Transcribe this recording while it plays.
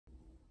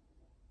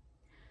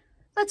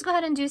Let's go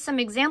ahead and do some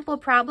example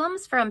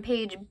problems from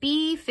page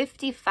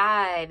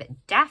B55,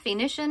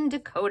 definition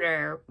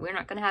decoder. We're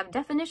not going to have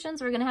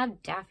definitions, we're going to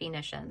have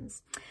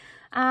definitions.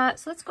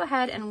 So let's go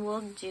ahead and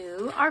we'll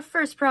do our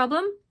first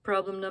problem,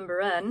 problem number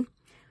N.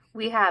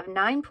 We have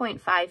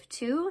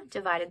 9.52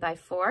 divided by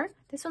 4.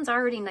 This one's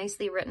already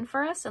nicely written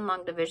for us in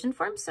long division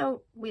form,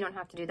 so we don't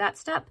have to do that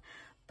step.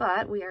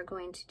 But we are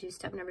going to do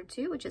step number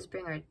 2, which is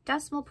bring our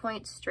decimal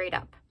point straight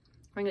up.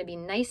 We're going to be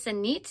nice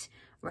and neat.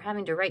 We're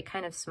having to write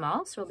kind of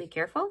small, so we'll be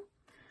careful.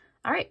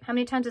 All right, how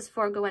many times does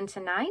 4 go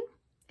into 9?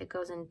 It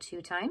goes in 2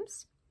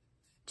 times.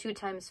 2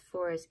 times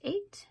 4 is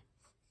 8.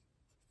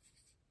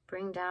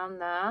 Bring down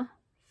the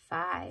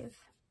 5.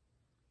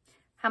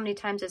 How many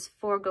times does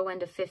 4 go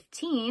into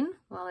 15?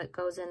 Well, it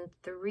goes in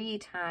 3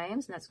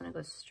 times, and that's going to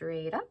go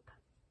straight up.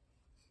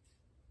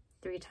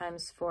 3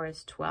 times 4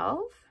 is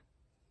 12.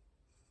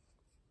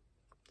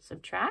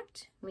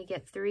 Subtract, we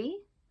get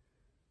 3.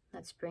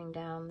 Let's bring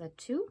down the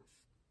 2.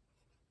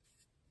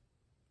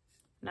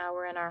 Now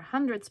we're in our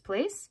hundredths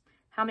place.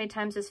 How many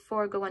times does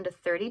 4 go into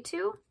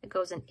 32? It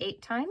goes in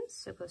 8 times,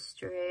 so it goes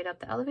straight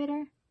up the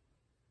elevator.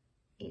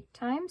 8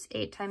 times.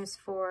 8 times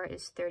 4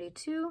 is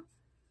 32.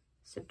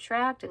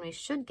 Subtract, and we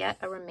should get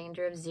a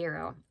remainder of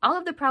 0. All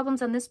of the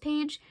problems on this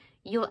page,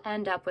 you'll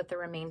end up with a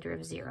remainder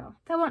of 0.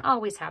 That won't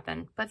always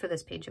happen, but for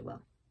this page it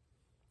will.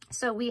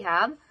 So we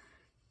have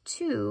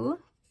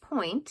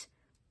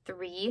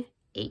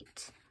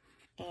 2.38.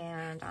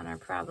 And on our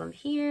problem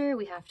here,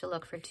 we have to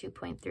look for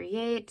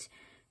 2.38.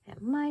 It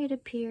might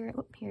appear,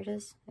 oh, here it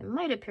is. It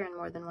might appear in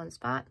more than one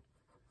spot,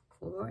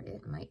 or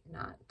it might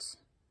not. I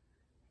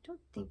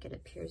don't think it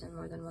appears in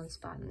more than one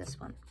spot in this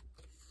one.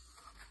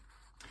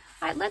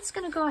 All right, let's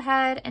go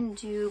ahead and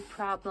do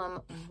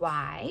problem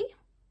Y.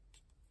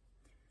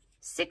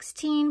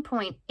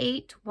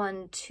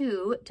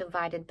 16.812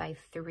 divided by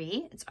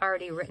 3. It's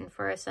already written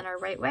for us in our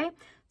right way.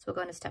 So we'll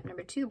go into step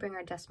number 2, bring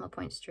our decimal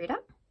point straight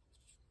up.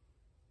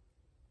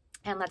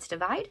 And let's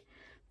divide.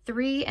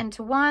 3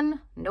 into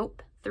 1,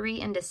 nope.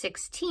 3 into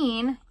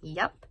 16,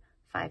 yep,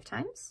 5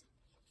 times.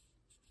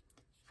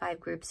 5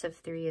 groups of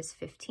 3 is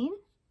 15.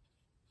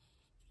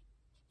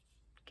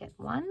 Get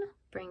 1,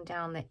 bring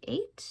down the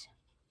 8.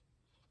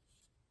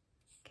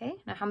 Okay,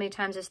 now how many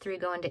times does 3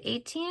 go into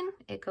 18?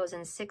 It goes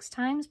in 6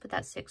 times, put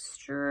that 6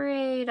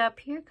 straight up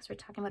here because we're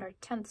talking about our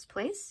 10ths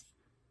place.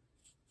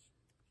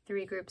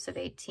 3 groups of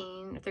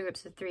 18, or 3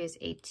 groups of 3 is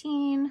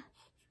 18,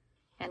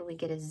 and we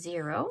get a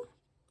 0,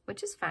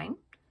 which is fine.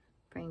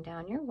 Bring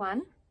down your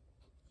 1.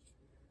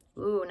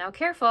 Ooh, now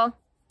careful.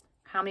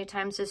 How many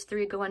times does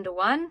 3 go into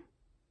 1?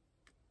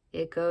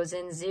 It goes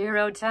in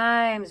 0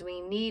 times. We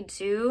need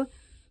to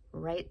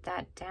write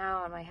that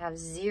down. I have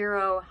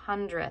 0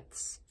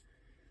 hundredths.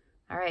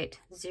 All right,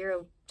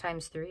 0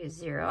 times 3 is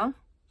 0.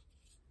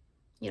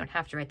 You don't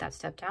have to write that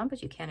step down,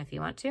 but you can if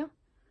you want to.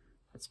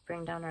 Let's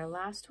bring down our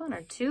last one,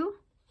 our 2.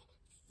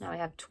 Now we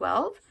have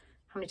 12.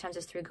 How many times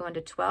does 3 go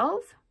into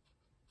 12?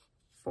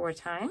 4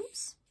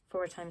 times.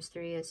 4 times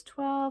 3 is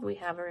 12. We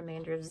have a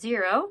remainder of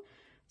 0.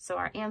 So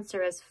our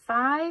answer is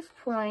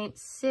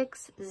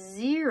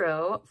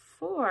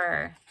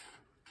 5.604.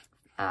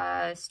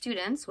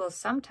 Students will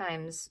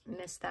sometimes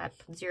miss that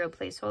 0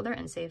 placeholder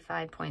and say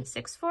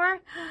 5.64.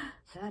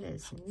 That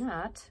is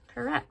not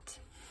correct.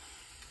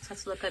 So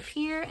let's look up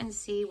here and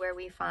see where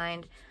we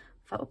find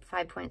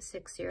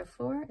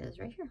 5.604 is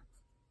right here.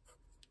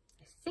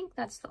 I think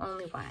that's the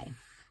only Y.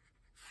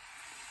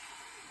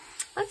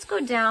 Let's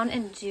go down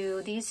and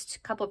do these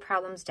couple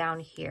problems down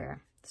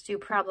here. Let's do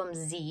problem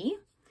Z.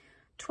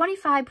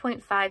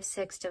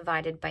 25.56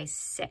 divided by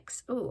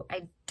 6. Ooh,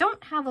 I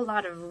don't have a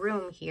lot of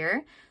room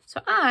here,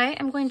 so I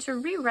am going to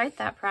rewrite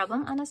that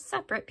problem on a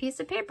separate piece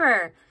of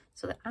paper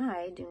so that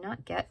I do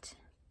not get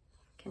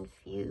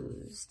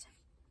confused.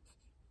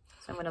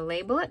 So I'm going to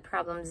label it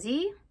problem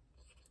Z,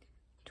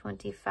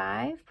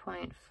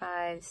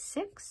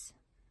 25.56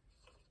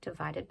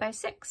 divided by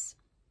 6.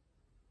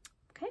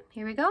 Okay,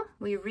 here we go.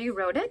 We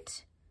rewrote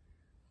it.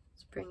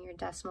 Let's bring your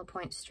decimal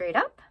point straight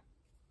up.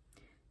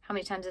 How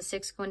many times does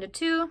 6 go into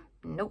 2?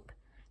 Nope.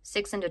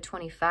 6 into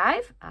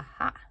 25?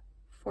 Aha.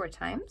 4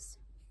 times.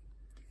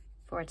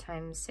 4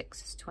 times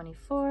 6 is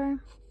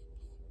 24.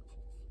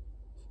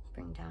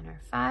 Bring down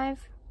our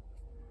 5.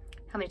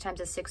 How many times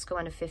does 6 go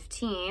into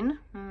 15?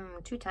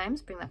 2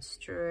 times. Bring that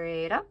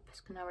straight up.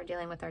 So now we're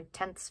dealing with our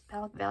 10th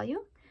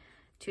value.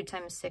 2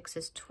 times 6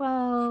 is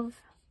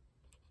 12.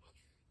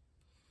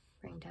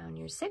 Bring down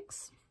your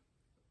 6.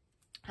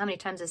 How many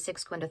times does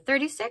 6 go into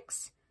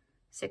 36?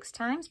 6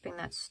 times, bring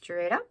that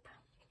straight up.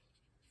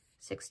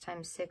 6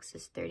 times 6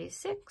 is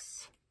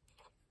 36.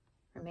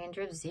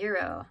 Remainder of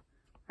 0.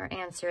 Our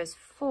answer is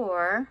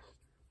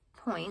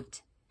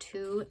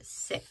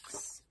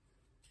 4.26.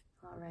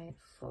 All right,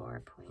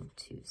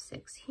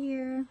 4.26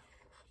 here. And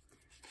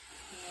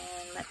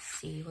let's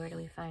see, where do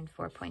we find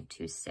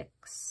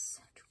 4.26?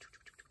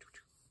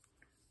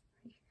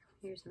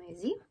 Here's my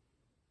Z. I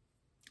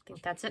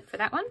think that's it for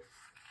that one.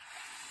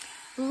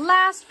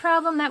 Last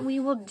problem that we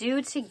will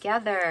do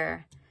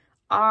together,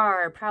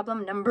 R,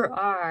 problem number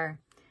R.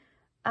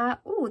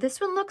 Ooh,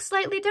 this one looks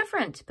slightly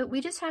different, but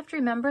we just have to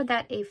remember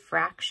that a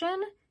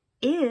fraction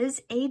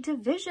is a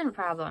division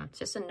problem. It's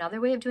just another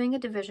way of doing a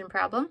division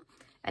problem.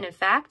 And in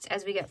fact,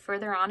 as we get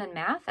further on in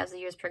math, as the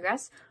years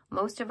progress,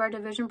 most of our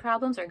division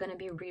problems are going to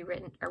be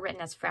rewritten or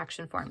written as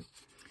fraction form.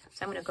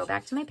 So I'm going to go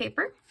back to my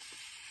paper,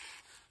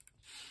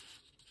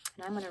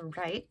 and I'm going to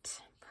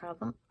write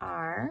problem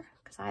R,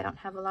 because I don't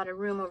have a lot of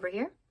room over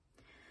here.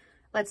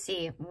 Let's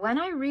see, when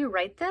I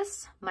rewrite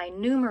this, my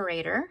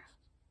numerator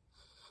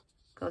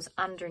goes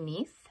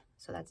underneath.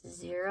 So that's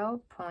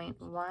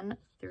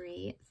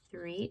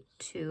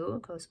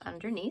 0.1332 goes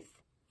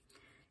underneath.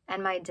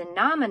 And my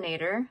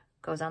denominator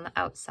goes on the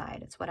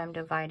outside. It's what I'm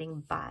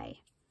dividing by.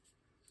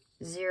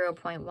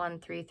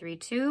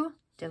 0.1332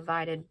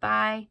 divided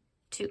by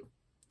 2.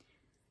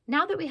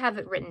 Now that we have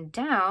it written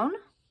down,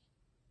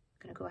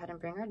 I'm going to go ahead and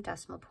bring our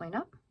decimal point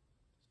up.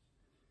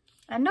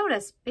 And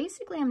notice,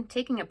 basically I'm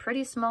taking a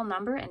pretty small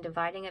number and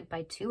dividing it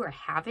by 2, or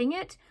halving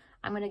it.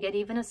 I'm going to get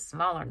even a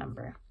smaller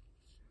number.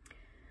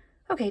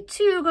 Okay,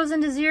 2 goes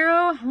into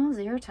 0, well,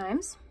 0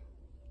 times.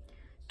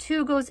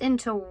 2 goes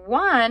into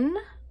 1.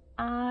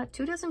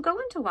 2 doesn't go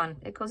into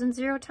 1. It goes in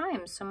 0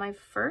 times. So my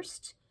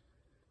first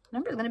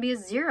number is going to be a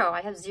 0.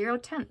 I have 0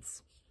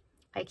 tenths.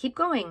 I keep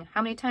going.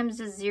 How many times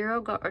does 0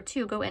 go, or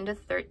 2 go into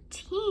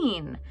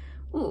 13?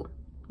 Ooh,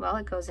 well,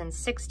 it goes in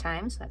 6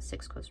 times. So that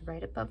 6 goes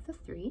right above the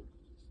 3.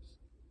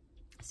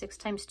 6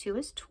 times 2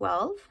 is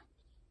 12.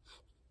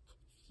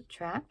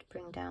 Subtract,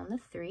 bring down the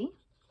 3.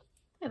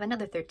 I have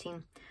another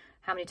 13.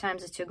 How many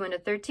times does 2 go into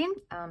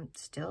 13?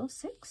 Still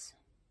 6.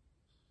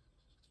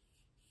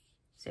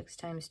 6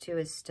 times 2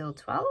 is still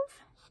 12.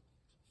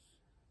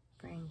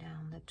 Bring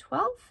down the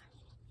 12.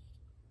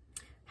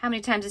 How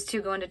many times does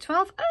 2 go into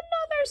 12?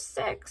 Another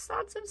 6.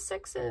 Lots of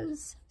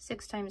 6s.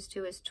 6 times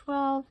 2 is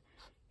 12.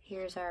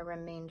 Here's our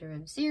remainder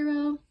of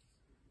 0.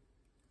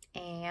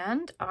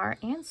 And our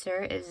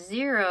answer is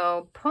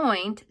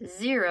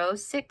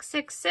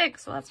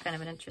 0.0666. Well, that's kind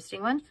of an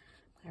interesting one.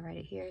 I'm going to write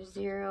it here,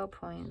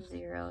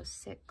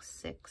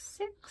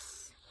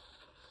 0.0666.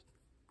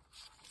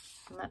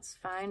 And let's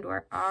find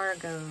where R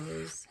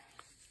goes.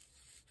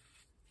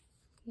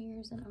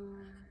 Here's an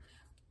R.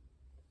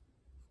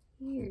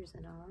 Here's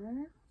an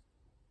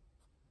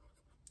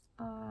R.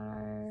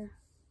 R.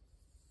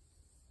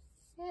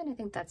 And I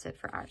think that's it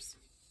for R's.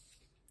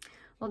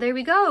 Well, there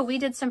we go. We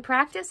did some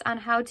practice on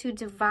how to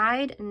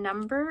divide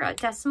a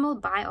decimal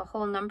by a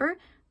whole number.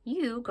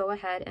 You go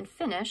ahead and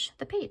finish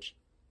the page.